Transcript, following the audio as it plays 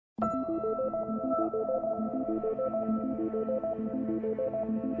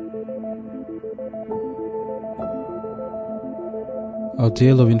Our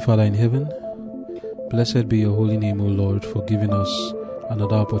dear loving Father in heaven, blessed be your holy name, O Lord, for giving us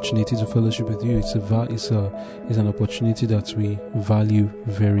another opportunity to fellowship with you. It's an opportunity that we value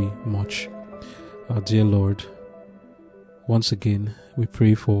very much. Our dear Lord, once again, we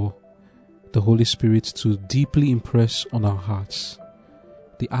pray for the Holy Spirit to deeply impress on our hearts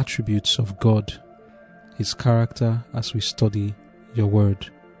the attributes of God, His character, as we study your word,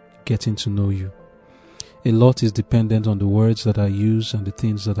 getting to know you. A lot is dependent on the words that I use and the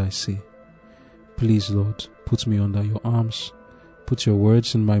things that I say. Please, Lord, put me under your arms. Put your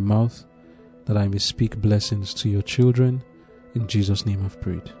words in my mouth, that I may speak blessings to your children. In Jesus' name I've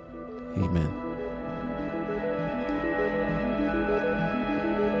prayed. Amen.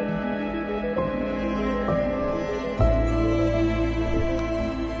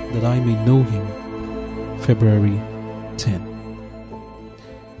 That I may know him. February 10.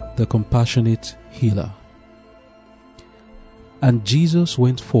 The compassionate healer. And Jesus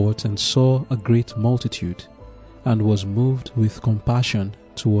went forth and saw a great multitude, and was moved with compassion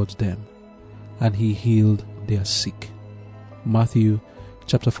towards them, and he healed their sick. Matthew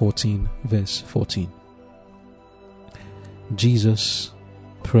chapter 14, verse 14. Jesus,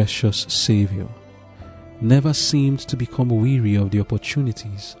 precious Saviour, never seemed to become weary of the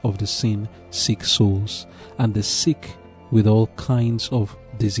opportunities of the sin-sick souls and the sick with all kinds of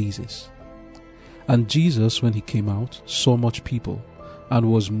diseases. And Jesus, when he came out, saw much people,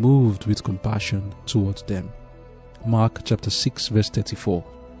 and was moved with compassion towards them. Mark chapter 6, verse 34.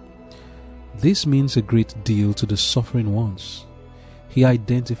 This means a great deal to the suffering ones. He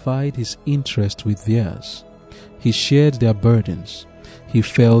identified his interest with theirs. He shared their burdens. He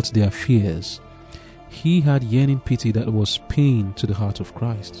felt their fears. He had yearning pity that was pain to the heart of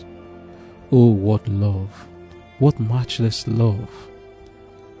Christ. Oh, what love! What matchless love!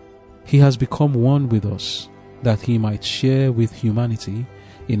 He has become one with us, that he might share with humanity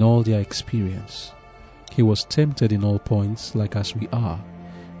in all their experience. He was tempted in all points, like as we are,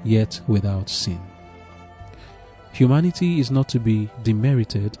 yet without sin. Humanity is not to be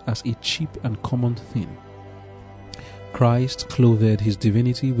demerited as a cheap and common thing. Christ clothed his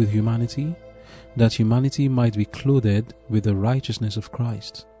divinity with humanity, that humanity might be clothed with the righteousness of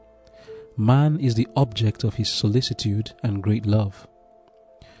Christ. Man is the object of his solicitude and great love.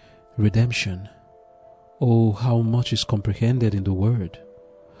 Redemption. Oh, how much is comprehended in the word!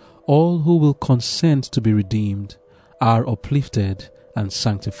 All who will consent to be redeemed are uplifted and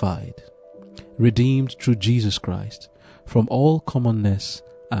sanctified, redeemed through Jesus Christ from all commonness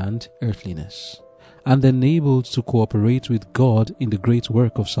and earthliness, and enabled to cooperate with God in the great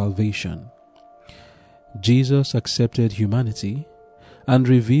work of salvation. Jesus accepted humanity and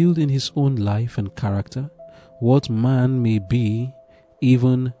revealed in his own life and character what man may be,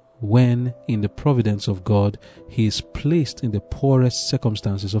 even when in the providence of God he is placed in the poorest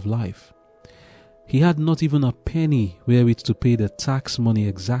circumstances of life. He had not even a penny wherewith to pay the tax money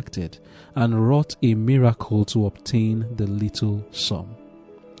exacted, and wrought a miracle to obtain the little sum.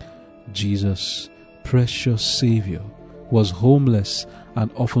 Jesus, precious Saviour, was homeless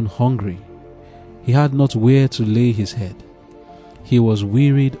and often hungry. He had not where to lay his head. He was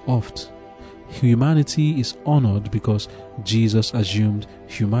wearied oft. Humanity is honored because Jesus assumed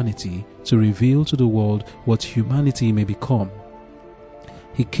humanity to reveal to the world what humanity may become.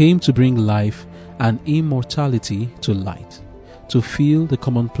 He came to bring life and immortality to light, to fill the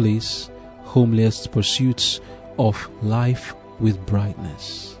commonplace, homeliest pursuits of life with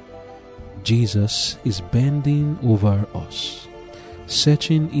brightness. Jesus is bending over us,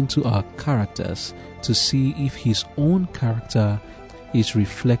 searching into our characters to see if his own character is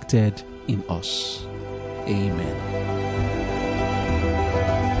reflected in us. Amen.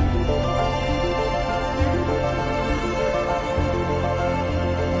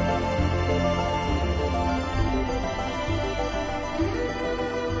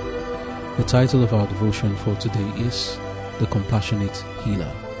 The title of our devotion for today is The Compassionate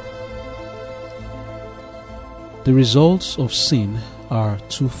Healer. The results of sin are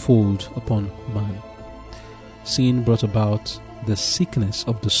twofold upon man. Sin brought about the sickness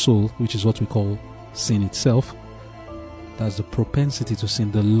of the soul, which is what we call sin itself. That's the propensity to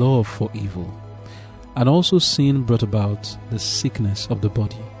sin, the love for evil. And also sin brought about the sickness of the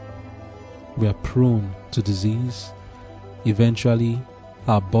body. We are prone to disease. Eventually,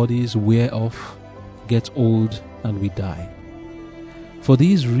 our bodies wear off, get old, and we die. For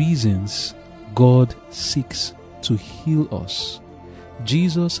these reasons, God seeks to heal us.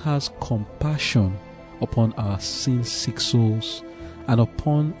 Jesus has compassion upon our sin-sick souls and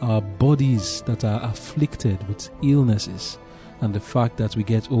upon our bodies that are afflicted with illnesses and the fact that we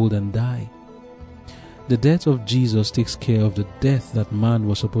get old and die. The death of Jesus takes care of the death that man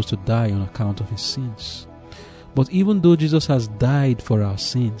was supposed to die on account of his sins. But even though Jesus has died for our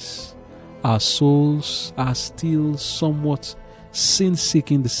sins, our souls are still somewhat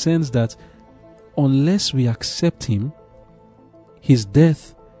sin-sick in the sense that unless we accept him, his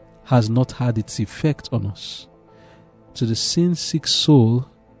death has not had its effect on us. To the sin-sick soul,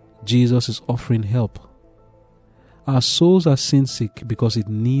 Jesus is offering help. Our souls are sin-sick because it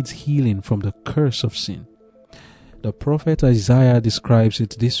needs healing from the curse of sin. The prophet Isaiah describes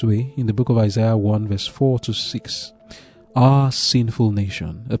it this way in the book of Isaiah 1 verse 4 to 6. Our sinful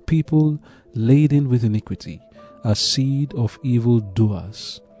nation, a people laden with iniquity, a seed of evil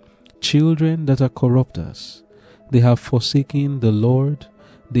doers, children that are corrupters. They have forsaken the Lord,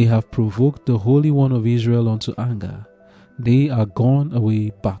 they have provoked the Holy One of Israel unto anger. They are gone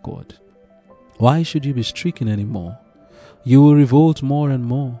away backward. Why should you be stricken any more? You will revolt more and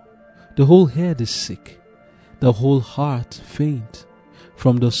more. The whole head is sick, the whole heart faint.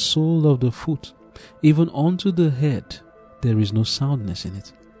 From the sole of the foot even unto the head there is no soundness in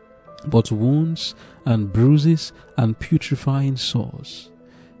it, but wounds and bruises and putrefying sores.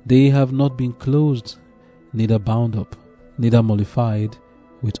 They have not been closed, neither bound up, neither mollified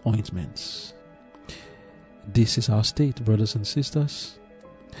with ointments. This is our state, brothers and sisters.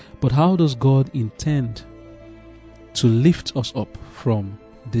 But how does God intend to lift us up from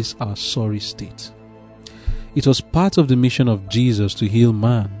this our sorry state? It was part of the mission of Jesus to heal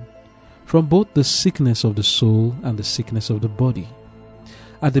man from both the sickness of the soul and the sickness of the body.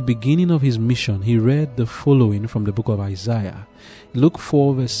 At the beginning of his mission, he read the following from the book of Isaiah. Luke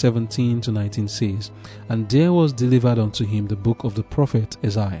 4 verse 17 to 19 says, And there was delivered unto him the book of the prophet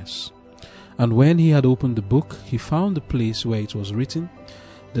Isaiah. And when he had opened the book, he found the place where it was written,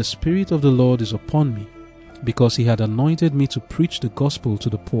 The Spirit of the Lord is upon me, because he had anointed me to preach the gospel to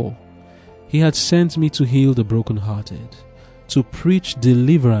the poor. He had sent me to heal the brokenhearted, to preach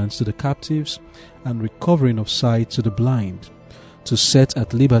deliverance to the captives, and recovering of sight to the blind, to set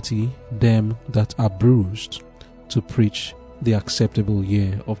at liberty them that are bruised, to preach the acceptable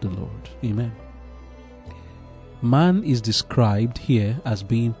year of the Lord. Amen. Man is described here as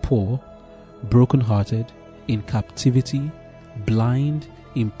being poor, brokenhearted, in captivity, blind,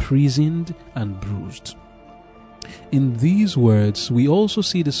 imprisoned, and bruised. In these words, we also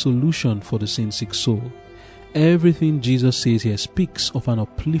see the solution for the sin-sick soul. Everything Jesus says here speaks of an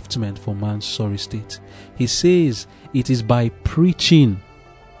upliftment for man's sorry state. He says it is by preaching.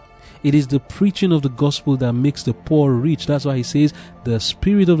 It is the preaching of the gospel that makes the poor rich. That's why he says, The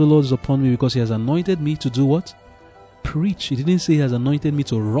Spirit of the Lord is upon me, because he has anointed me to do what? Preach. He didn't say he has anointed me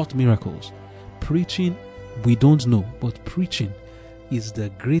to wrought miracles. Preaching, we don't know, but preaching is the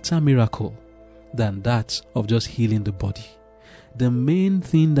greater miracle than that of just healing the body. The main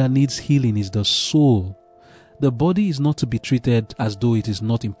thing that needs healing is the soul. The body is not to be treated as though it is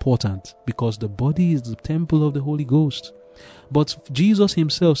not important, because the body is the temple of the Holy Ghost. But Jesus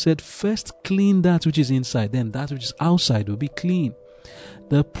himself said, first clean that which is inside, then that which is outside will be clean.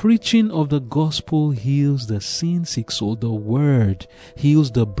 The preaching of the gospel heals the sin-sick soul. The word heals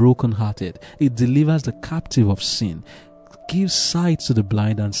the brokenhearted. It delivers the captive of sin, gives sight to the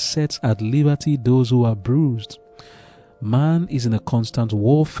blind, and sets at liberty those who are bruised. Man is in a constant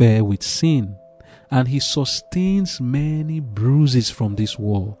warfare with sin, and he sustains many bruises from this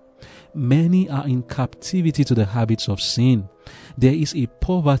war. Many are in captivity to the habits of sin. There is a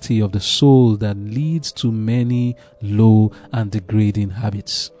poverty of the soul that leads to many low and degrading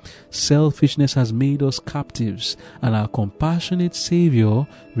habits. Selfishness has made us captives, and our compassionate Saviour,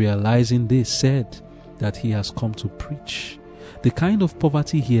 realizing this, said that he has come to preach. The kind of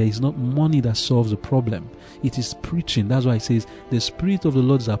poverty here is not money that solves the problem. It is preaching. That's why it says, The Spirit of the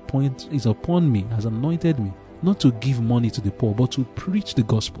Lord is upon me, has anointed me, not to give money to the poor, but to preach the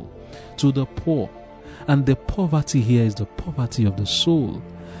gospel to the poor. And the poverty here is the poverty of the soul.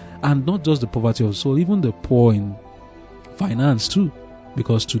 And not just the poverty of the soul, even the poor in finance too.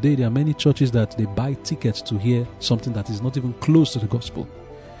 Because today there are many churches that they buy tickets to hear something that is not even close to the gospel.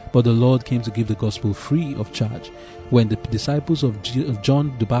 But the Lord came to give the gospel free of charge. When the disciples of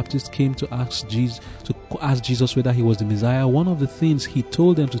John the Baptist came to ask Jesus whether he was the Messiah, one of the things he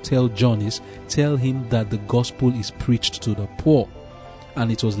told them to tell John is, tell him that the gospel is preached to the poor. And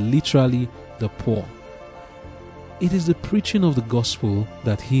it was literally the poor. It is the preaching of the gospel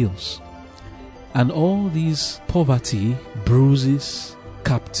that heals. And all these poverty, bruises,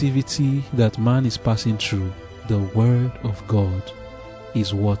 captivity that man is passing through, the word of God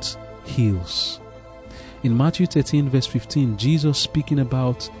is what heals. In Matthew 13 verse 15, Jesus speaking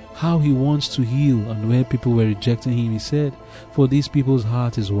about how he wants to heal and where people were rejecting him, he said, "For these people's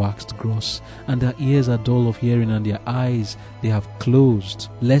heart is waxed gross, and their ears are dull of hearing, and their eyes they have closed,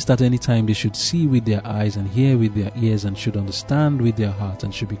 lest at any time they should see with their eyes and hear with their ears, and should understand with their heart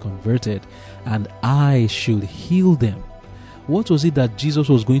and should be converted, and I should heal them." What was it that Jesus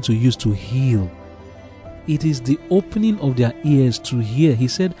was going to use to heal? It is the opening of their ears to hear. He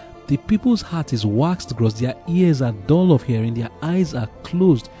said, the people's heart is waxed gross, their ears are dull of hearing, their eyes are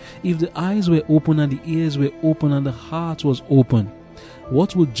closed. If the eyes were open and the ears were open and the heart was open,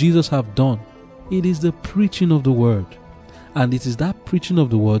 what would Jesus have done? It is the preaching of the word. And it is that preaching of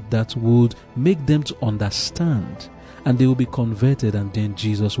the word that would make them to understand, and they will be converted, and then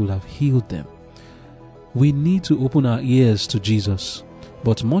Jesus will have healed them. We need to open our ears to Jesus.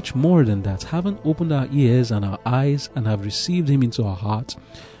 But much more than that, having opened our ears and our eyes and have received him into our heart,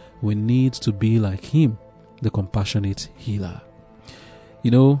 we need to be like him, the compassionate healer.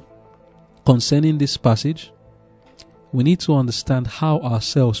 Concerning this passage, we need to understand how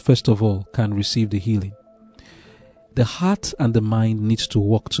ourselves, first of all, can receive the healing. The heart and the mind need to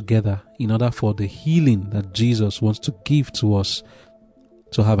work together in order for the healing that Jesus wants to give to us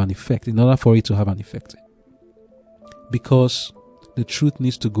to have an effect, in order for it to have an effect. Because the truth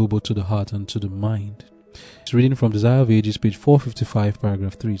needs to go both to the heart and to the mind. It's reading from Desire of Ages, page 455,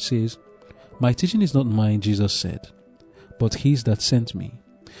 paragraph 3. It says, "My teaching is not mine," Jesus said, "but his that sent me.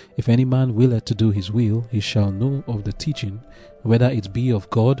 If any man willeth to do his will, he shall know of the teaching, whether it be of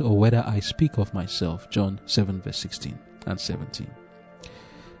God or whether I speak of myself." John 7 verse 16 and 17.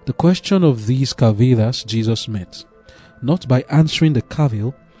 The question of these cavillas Jesus met, not by answering the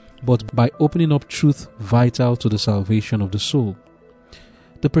cavil, but by opening up truth vital to the salvation of the soul.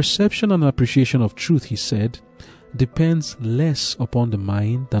 The perception and appreciation of truth, he said, depends less upon the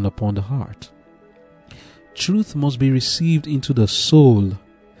mind than upon the heart. Truth must be received into the soul.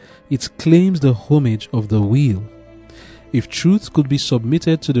 It claims the homage of the will. If truth could be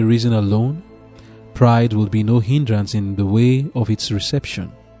submitted to the reason alone, pride would be no hindrance in the way of its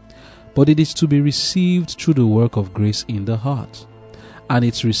reception. But it is to be received through the work of grace in the heart, and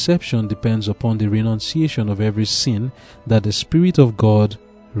its reception depends upon the renunciation of every sin that the Spirit of God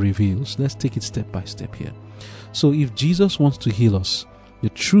reveals. Let's take it step by step here. So if Jesus wants to heal us, the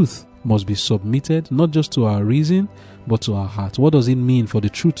truth must be submitted not just to our reason, but to our heart. What does it mean for the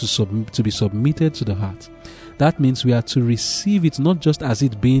truth to be submitted to the heart? That means we are to receive it not just as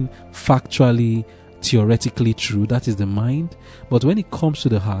it being factually, theoretically true, that is the mind, but when it comes to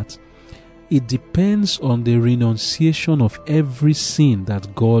the heart, it depends on the renunciation of every sin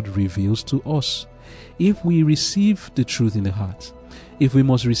that God reveals to us. If we receive the truth in the heart, if we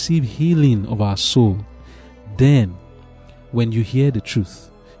must receive healing of our soul, then when you hear the truth,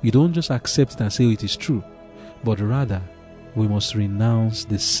 you don't just accept it and say it is true, but rather we must renounce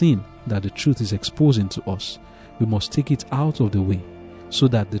the sin that the truth is exposing to us. We must take it out of the way so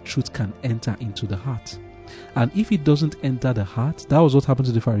that the truth can enter into the heart. And if it doesn't enter the heart, that was what happened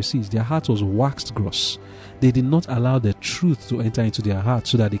to the Pharisees. Their heart was waxed gross. They did not allow the truth to enter into their heart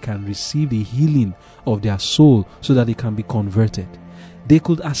so that they can receive the healing of their soul, so that they can be converted. They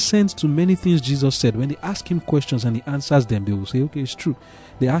could assent to many things Jesus said. When they ask him questions and he answers them, they will say, okay, it's true.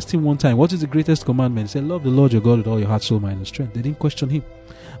 They asked him one time, what is the greatest commandment? He said, love the Lord your God with all your heart, soul, mind, and strength. They didn't question him.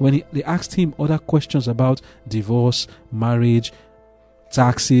 When they asked him other questions about divorce, marriage,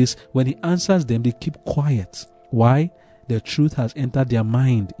 taxes, when he answers them, they keep quiet. Why? The truth has entered their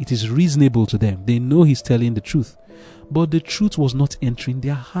mind. It is reasonable to them. They know he's telling the truth. But the truth was not entering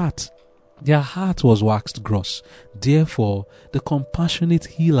their heart. Their heart was waxed gross. Therefore, the compassionate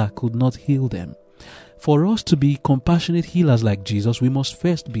healer could not heal them. For us to be compassionate healers like Jesus, we must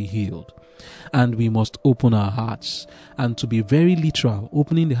first be healed. And we must open our hearts. And to be very literal,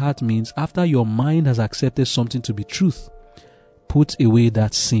 opening the heart means after your mind has accepted something to be truth, put away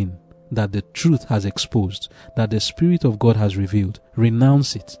that sin that the truth has exposed, that the Spirit of God has revealed.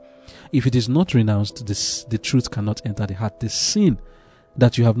 Renounce it. If it is not renounced, the truth cannot enter the heart. The sin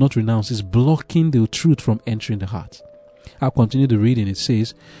that you have not renounced is blocking the truth from entering the heart. I'll continue the reading. It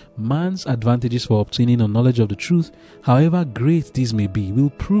says, man's advantages for obtaining a knowledge of the truth, however great these may be, will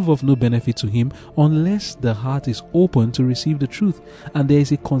prove of no benefit to him unless the heart is open to receive the truth and there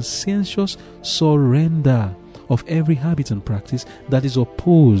is a conscientious surrender of every habit and practice that is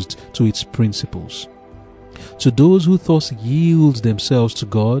opposed to its principles. To those who thus yield themselves to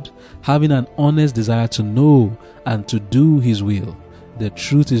God, having an honest desire to know and to do his will, the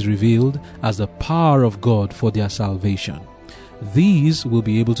truth is revealed as the power of God for their salvation. These will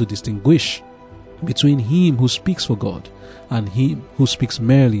be able to distinguish between him who speaks for God and him who speaks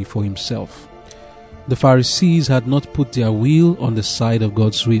merely for himself. The Pharisees had not put their will on the side of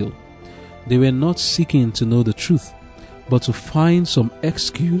God's will. They were not seeking to know the truth, but to find some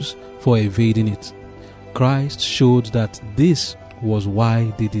excuse for evading it. Christ showed that this was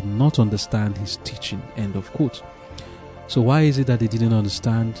why they did not understand his teaching. End of quote. So why is it that they didn't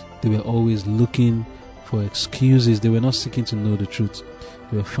understand? They were always looking for excuses. They were not seeking to know the truth.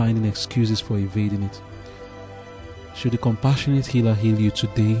 They were finding excuses for evading it. Should the compassionate healer heal you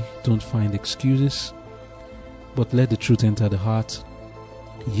today, don't find excuses, but let the truth enter the heart.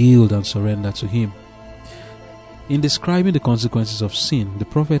 Yield and surrender to him. In describing the consequences of sin, the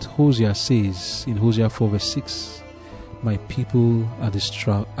prophet Hosea says in Hosea 4 verse 6, "My people are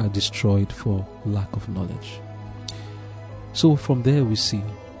destroyed for lack of knowledge." So from there we see,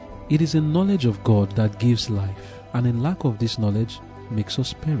 it is a knowledge of God that gives life, and in lack of this knowledge makes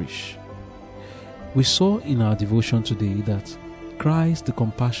us perish. We saw in our devotion today that Christ, the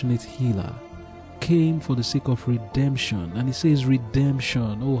compassionate healer, came for the sake of redemption. And he says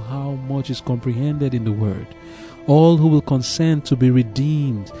redemption, oh how much is comprehended in the word. All who will consent to be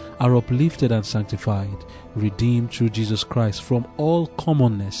redeemed are uplifted and sanctified, redeemed through Jesus Christ from all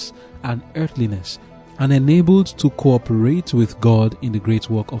commonness and earthliness, and enabled to cooperate with God in the great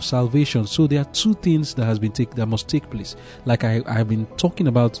work of salvation. So there are two things that must take place. Like I've been talking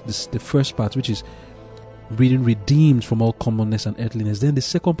about this, the first part, which is being redeemed from all commonness and earthliness. Then the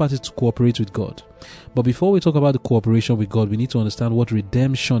second part is to cooperate with God. But before we talk about the cooperation with God, we need to understand what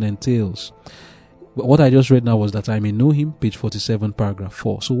redemption entails. What I just read now was that I may know him, page 47, paragraph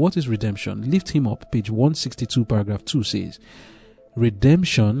 4. So what is redemption? Lift him up, page 162, paragraph 2 says,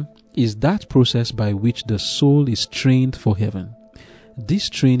 redemption is that process by which the soul is trained for heaven. This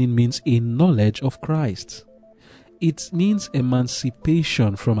training means a knowledge of Christ. It means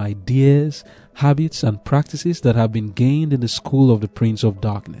emancipation from ideas, habits, and practices that have been gained in the school of the prince of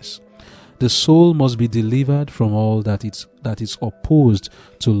darkness. The soul must be delivered from all that is opposed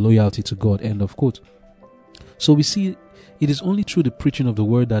to loyalty to God. End of quote. So we see it is only through the preaching of the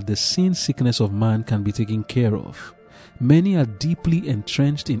word that the sin sickness of man can be taken care of. Many are deeply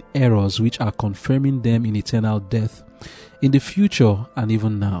entrenched in errors which are confirming them in eternal death, in the future and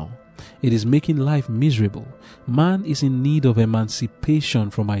even now. It is making life miserable. Man is in need of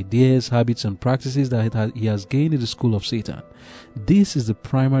emancipation from ideas, habits, and practices that he has gained in the school of Satan. This is the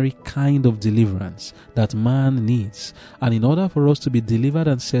primary kind of deliverance that man needs. And in order for us to be delivered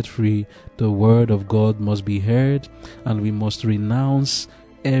and set free, the word of God must be heard, and we must renounce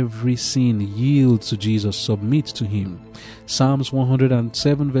every sin, yield to Jesus, submit to him. Psalms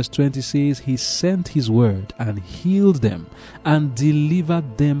 107 verse 20 says, he sent his word and healed them and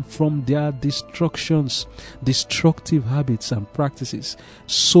delivered them from their destructive habits and practices,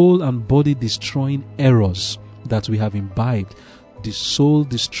 soul and body destroying errors that we have imbibed, the soul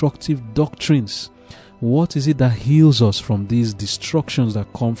destructive doctrines. What is it that heals us from these destructions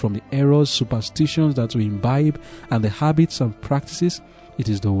that come from the errors, superstitions that we imbibe, and the habits and practices? It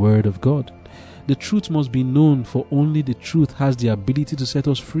is the word of God. The truth must be known, for only the truth has the ability to set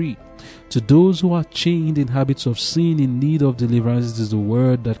us free. To those who are chained in habits of sin, in need of deliverance, it is the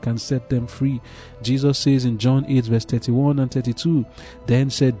word that can set them free. Jesus says in John 8 verse 31 and 32,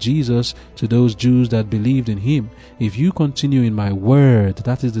 then said Jesus to those Jews that believed in him, if you continue in my word,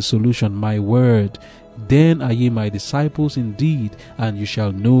 that is the solution, my word, then are ye my disciples indeed, and you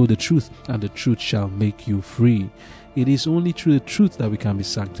shall know the truth, and the truth shall make you free. It is only through the truth that we can be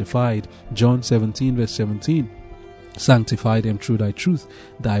sanctified. John 17 verse 17. Sanctify them through thy truth.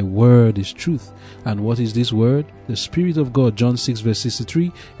 Thy word is truth. And what is this word? The Spirit of God. John 6 verse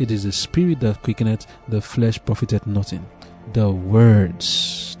 63. It is the Spirit that quickeneth, the flesh profiteth nothing. The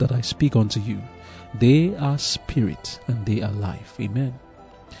words that I speak unto you, they are spirit and they are life. Amen.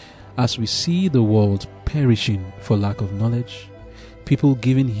 As we see the world perishing for lack of knowledge, people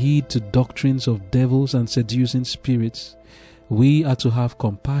giving heed to doctrines of devils and seducing spirits, we are to have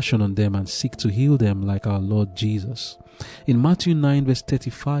compassion on them and seek to heal them like our Lord Jesus. In Matthew 9 verse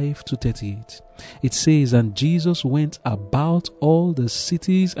 35 to 38, it says, and Jesus went about all the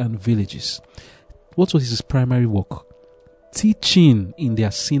cities and villages. What was his primary work? Teaching in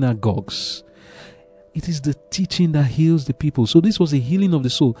their synagogues. It is the teaching that heals the people. So this was a healing of the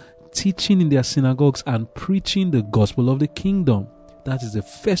soul. Teaching in their synagogues and preaching the gospel of the kingdom. That is the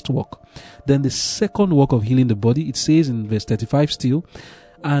first work. Then the second work of healing the body, it says in verse 35 still,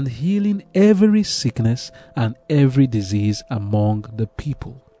 and healing every sickness and every disease among the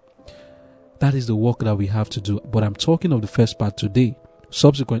people. That is the work that we have to do. But I'm talking of the first part today.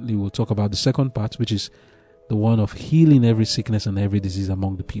 Subsequently, we'll talk about the second part, which is the one of healing every sickness and every disease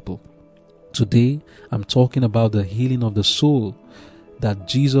among the people. Today, I'm talking about the healing of the soul. that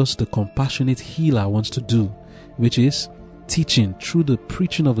Jesus, the compassionate healer, wants to do, which is teaching through the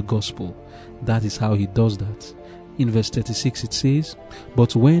preaching of the gospel. That is how he does that. In verse 36 it says,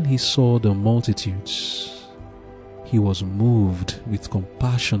 "But when he saw the multitudes, he was moved with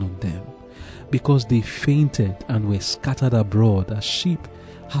compassion on them, because they fainted and were scattered abroad as sheep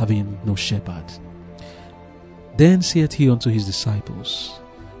having no shepherd. Then saith he unto his disciples,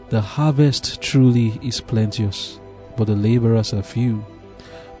 The harvest truly is plenteous, but the laborers are few.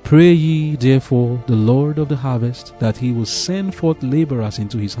 Pray ye therefore the Lord of the harvest, that he will send forth laborers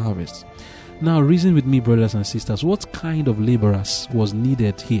into his harvest." Now reason with me, brothers and sisters, what kind of laborers was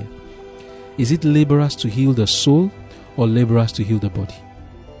needed here? Is it laborers to heal the soul or laborers to heal the body?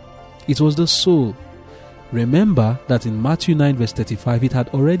 It was the soul. Remember that in Matthew 9 verse 35, it had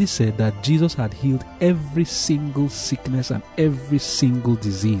already said that Jesus had healed every single sickness and every single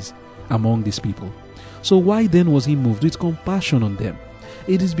disease among these people. So why then was he moved with compassion on them?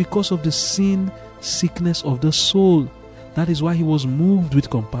 It is because of the sin sickness of the soul. That is why he was moved with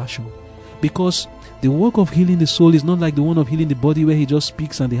compassion. Because the work of healing the soul is not like the one of healing the body, where he just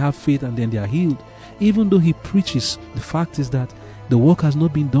speaks and they have faith and then they are healed. Even though he preaches, the fact is that the work has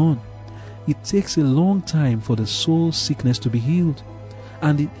not been done. It takes a long time for the soul sickness to be healed.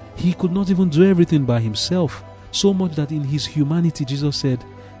 And he could not even do everything by himself. So much that in his humanity, Jesus said,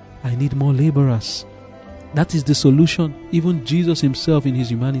 "I need more laborers." That is the solution. Even Jesus himself in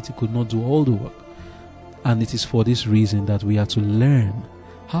his humanity could not do all the work. And it is for this reason that we are to learn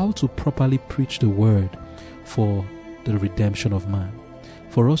how to properly preach the word for the redemption of man.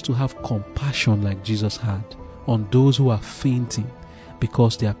 For us to have compassion like Jesus had on those who are fainting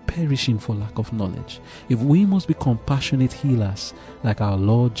because they are perishing for lack of knowledge. If we must be compassionate healers like our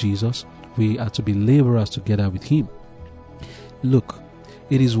Lord Jesus, we are to be laborers together with him. Look,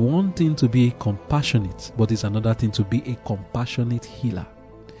 it is one thing to be compassionate, but it's another thing to be a compassionate healer.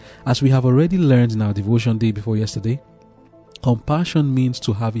 As we have already learned in our devotion day before yesterday, compassion means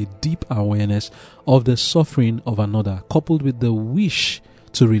to have a deep awareness of the suffering of another, coupled with the wish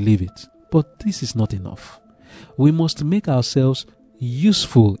to relieve it. But this is not enough. We must make ourselves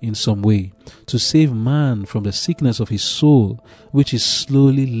useful in some way to save man from the sickness of his soul, which is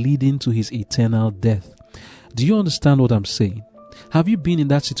slowly leading to his eternal death. Do you understand what I'm saying? Have you been in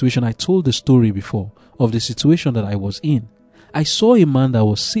that situation? I told the story before of the situation that I was in. I saw a man that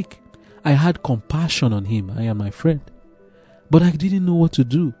was sick. I had compassion on him. I am my friend. But I didn't know what to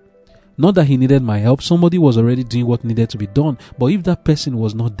do. Not that he needed my help. Somebody was already doing what needed to be done. But if that person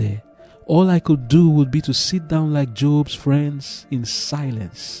was not there, all I could do would be to sit down like Job's friends in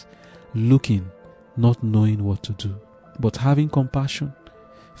silence, looking, not knowing what to do, but having compassion,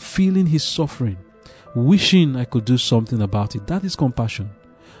 feeling his suffering, wishing I could do something about it. That is compassion.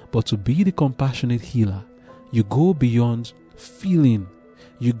 But to be the compassionate healer, you go beyond feeling,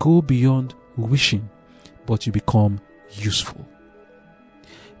 you go beyond wishing, but you become useful.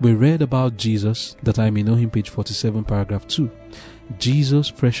 We read about Jesus, that I may know him, page 47, paragraph 2.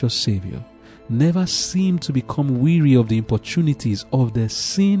 Jesus, precious Saviour, never seemed to become weary of the importunities of the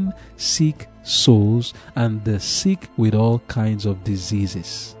sin-sick souls and the sick with all kinds of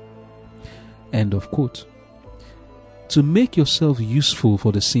diseases. End of quote. To make yourself useful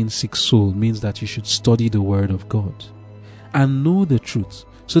for the sin-sick soul means that you should study the Word of God and know the truth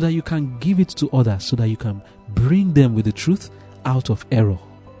so that you can give it to others, so that you can bring them with the truth out of error,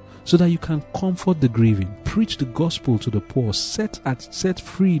 so that you can comfort the grieving, preach the gospel to the poor, set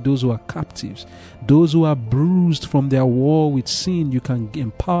free those who are captives, those who are bruised from their war with sin. You can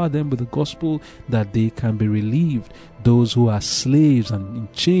empower them with the gospel that they can be relieved. Those who are slaves and in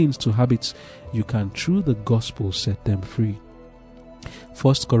chains to habits, you can through the gospel set them free.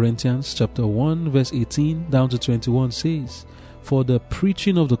 1 Corinthians chapter 1 verse 18 down to 21 says, "For the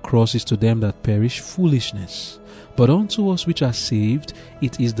preaching of the cross is to them that perish foolishness, but unto us which are saved,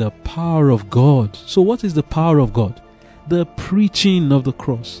 it is the power of God." So what is the power of God? The preaching of the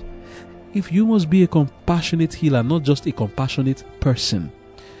cross. If you must be a compassionate healer, not just a compassionate person,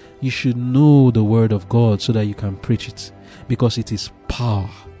 you should know the word of God so that you can preach it, because it is power,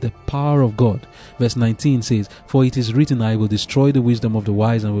 the power of God. Verse 19 says, "For it is written, I will destroy the wisdom of the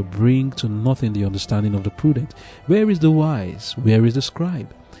wise and will bring to nothing the understanding of the prudent. Where is the wise? Where is the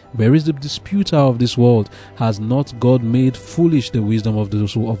scribe? Where is the disputer of this world? Has not God made foolish the wisdom of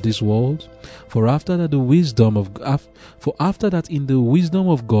this world? For after that in the wisdom of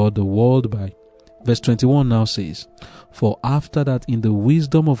God the world by..." Verse 21 now says, "For after that in the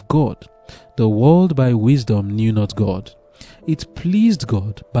wisdom of God the world by wisdom knew not God. It pleased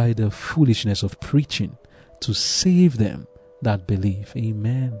God by the foolishness of preaching to save them that believe."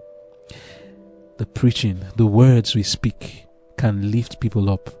 Amen. The preaching, the words we speak, can lift people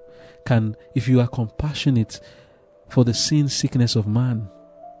up. If you are compassionate for the sin sickness of man,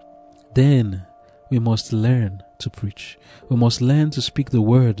 then we must learn to preach. We must learn to speak the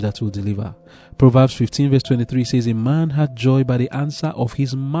word that will deliver. Proverbs 15 verse 23 says, a man hath joy by the answer of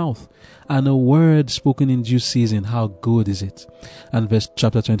his mouth, and a word spoken in due season, how good is it? And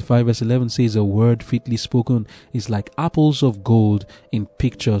chapter 25 verse 11 says, a word fitly spoken is like apples of gold in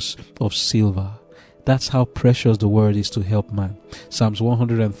pictures of silver. That's how precious the word is to help man. Psalms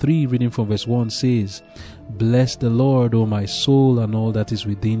 103 reading from verse 1 says, bless the Lord, O my soul, and all that is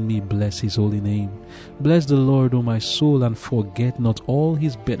within me, bless his holy name. Bless the Lord, O my soul, and forget not all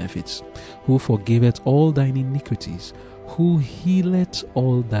his benefits, who forgiveth all thine iniquities, who healeth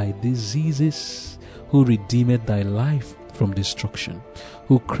all thy diseases, who redeemeth thy life from destruction,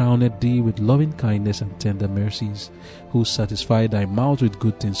 who crowned thee with loving kindness and tender mercies, who satisfied thy mouth with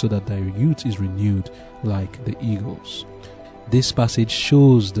good things, so that thy youth is renewed like the eagles. This passage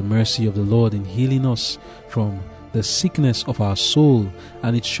shows the mercy of the Lord in healing us from the sickness of our soul,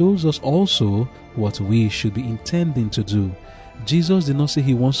 and it shows us also what we should be intending to do. Jesus did not say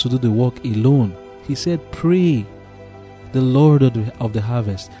he wants to do the work alone. He said, pray the Lord of the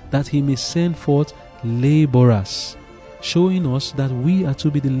harvest that he may send forth laborers, showing us that we are to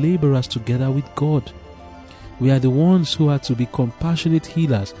be the laborers together with God. We are the ones who are to be compassionate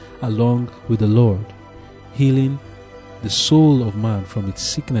healers along with the Lord, healing the soul of man from its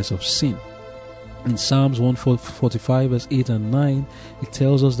sickness of sin. In Psalms 145 verse 8 and 9, it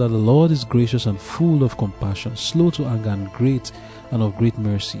tells us that the Lord is gracious and full of compassion, slow to anger and of great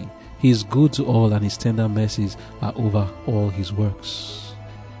mercy. He is good to all, and his tender mercies are over all his works.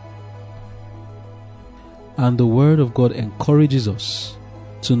 And the word of God encourages us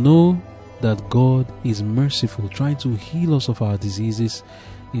to know that God is merciful, trying to heal us of our diseases.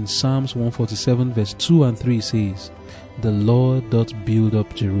 In Psalms 147 verse 2 and 3 says, the Lord doth build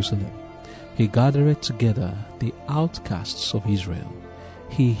up Jerusalem. He gathereth together the outcasts of Israel.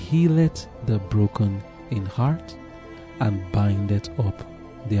 He healeth the broken in heart, and bindeth up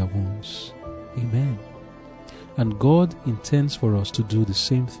their wounds. Amen. And God intends for us to do the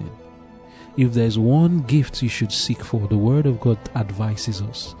same thing. If there is one gift you should seek for, the word of God advises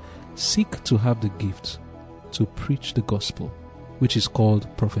us, seek to have the gift to preach the gospel, which is called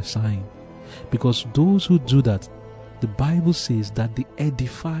prophesying. Because those who do that, the Bible says that they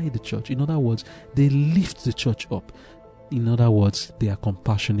edify the church. In other words, they lift the church up. In other words, they are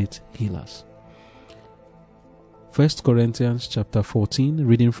compassionate healers. 1 Corinthians chapter 14,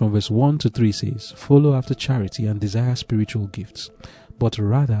 reading from verse 1 to 3 says, follow after charity and desire spiritual gifts, but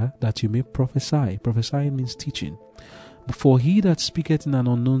rather that you may prophesy. Prophesying means teaching. For he that speaketh in an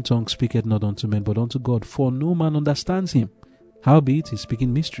unknown tongue speaketh not unto men, but unto God, for no man understands him. Howbeit he is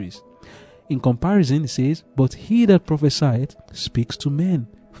speaking mysteries. In comparison, it says, but he that prophesieth speaks to men,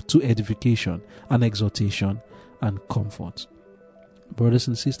 to edification and exhortation and comfort. Brothers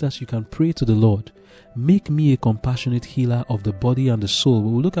and sisters, you can pray to the Lord, make me a compassionate healer of the body and the soul.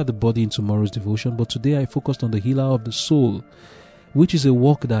 We will look at the body in tomorrow's devotion, but today I focused on the healer of the soul, which is a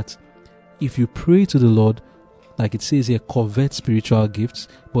work that if you pray to the Lord, like it says here, covet spiritual gifts,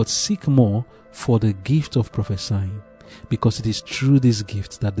 but seek more for the gift of prophesying, because it is through this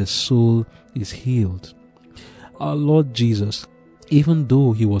gift that the soul is healed. Our Lord Jesus, even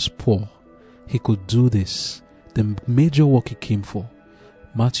though he was poor, he could do this, the major work he came for.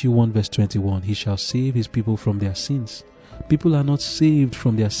 Matthew 1 verse 21, he shall save his people from their sins. People are not saved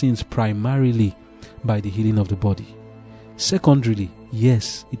from their sins primarily by the healing of the body. Secondarily,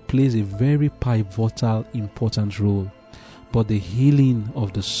 yes, it plays a very pivotal, important role, but the healing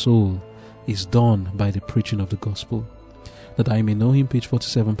of the soul is done by the preaching of the gospel. That I may know him, page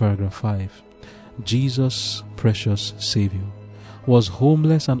 47, paragraph 5. Jesus, precious Saviour, was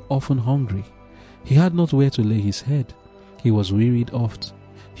homeless and often hungry. He had not where to lay his head. He was wearied oft.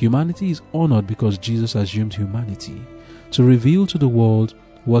 Humanity is honored because Jesus assumed humanity, to reveal to the world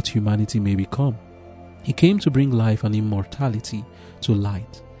what humanity may become. He came to bring life and immortality to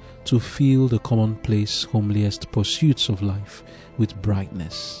light, to fill the commonplace, homeliest pursuits of life with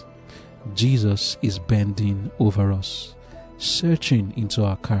brightness. Jesus is bending over us, searching into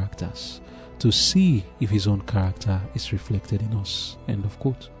our characters to see if his own character is reflected in us. End of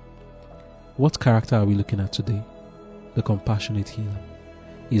quote. What character are we looking at today? The compassionate healer.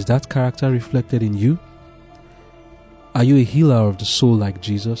 Is that character reflected in you? Are you a healer of the soul like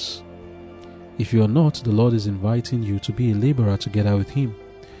Jesus? If you are not, the Lord is inviting you to be a laborer together with him,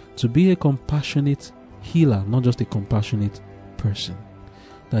 to be a compassionate healer, not just a compassionate person,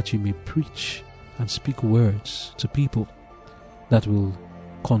 that you may preach and speak words to people that will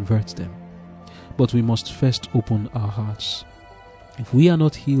convert them. But we must first open our hearts. If we are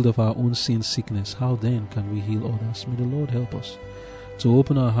not healed of our own sin sickness, how then can we heal others? May the Lord help us to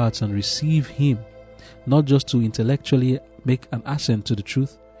open our hearts and receive Him, not just to intellectually make an assent to the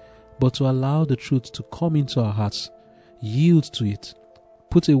truth, but to allow the truth to come into our hearts, yield to it,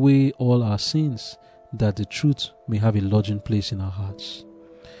 put away all our sins, that the truth may have a lodging place in our hearts.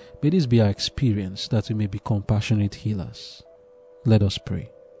 May this be our experience, that we may be compassionate healers. Let us pray.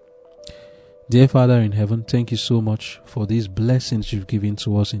 Dear Father in heaven, thank you so much for these blessings you've given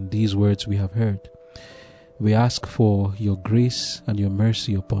to us in these words we have heard. We ask for your grace and your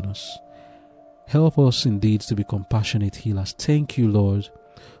mercy upon us. Help us indeed to be compassionate healers. Thank you, Lord,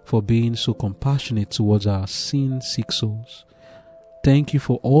 for being so compassionate towards our sin-sick souls. Thank you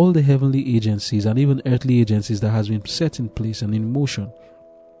for all the heavenly agencies and even earthly agencies that has been set in place and in motion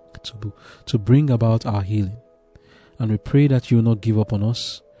to bring about our healing. And we pray that you will not give up on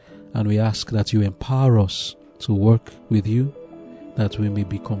us, and we ask that you empower us to work with you, that we may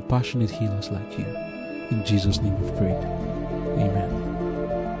be compassionate healers like you. In Jesus' name we've prayed. Amen.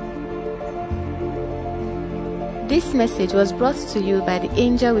 This message was brought to you by the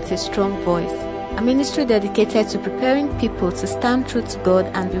Angel with a Strong Voice, a ministry dedicated to preparing people to stand true to God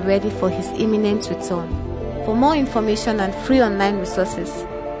and be ready for His imminent return. For more information and free online resources,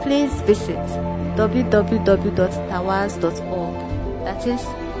 please visit www.tawaz.org. That is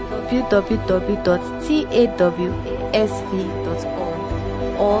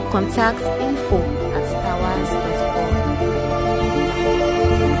www.tawasv.org, or contact info@tawaz.org.